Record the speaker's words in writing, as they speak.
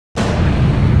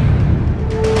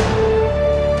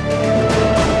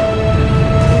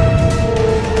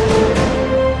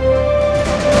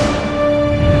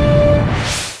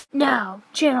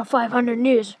Channel 500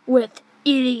 News with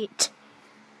Elite.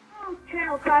 Hello,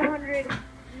 Channel 500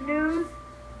 News.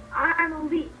 I'm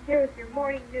Elite. Here's your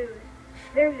morning news.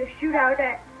 There's a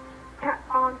shootout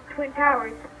on Twin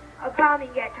Towers, a bombing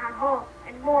at Town Hall,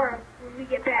 and more when we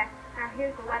get back. Now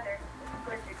here's the weather with the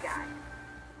Blizzard Guy.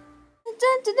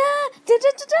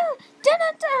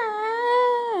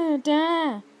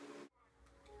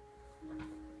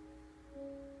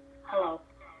 Hello,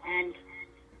 and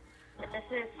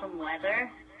this is some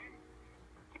weather,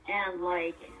 and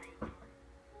like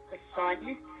the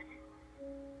sun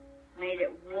made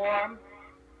it warm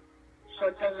so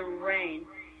it doesn't rain.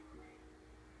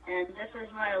 And this is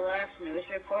my last news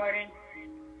reporting,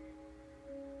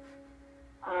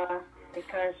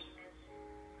 because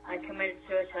I committed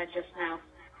suicide just now.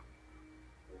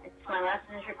 It's my last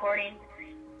news reporting.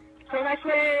 Till next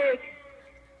week!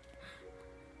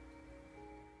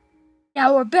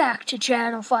 Now we're back to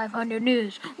Channel 500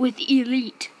 News with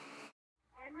Elite.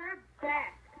 And we're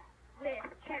back with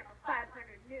Channel 500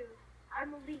 News.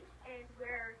 I'm Elite, and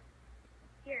we're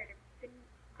here.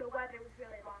 The weather was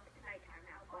really long. It's nighttime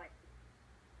now, but...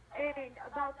 And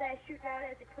about that shootout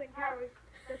at the Twin Towers,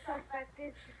 the suspect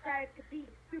is described to be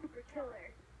super killer.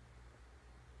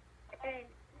 And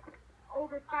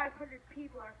over 500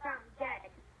 people are found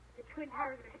dead. The Twin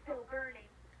Towers are still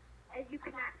burning, as you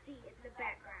cannot see in the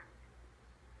background.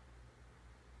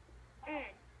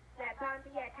 And that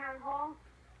bombing at Town Hall,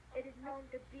 it is known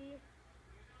to be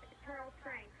eternal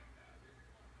strength.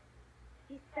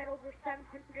 He set over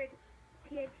 700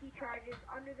 TNT charges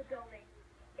under the building.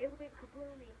 It went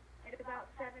kabloomy at about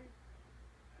 7:50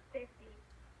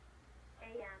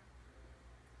 a.m.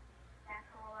 That's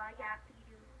all I got for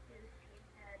you, news team,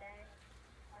 today.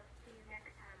 I'll see you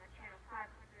next time on Channel 500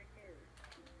 News.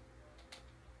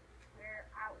 We're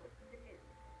out with the news.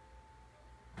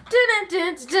 Dun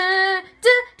dun dun dun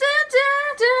dun dun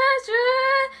dun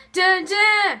dun dun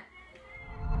dun.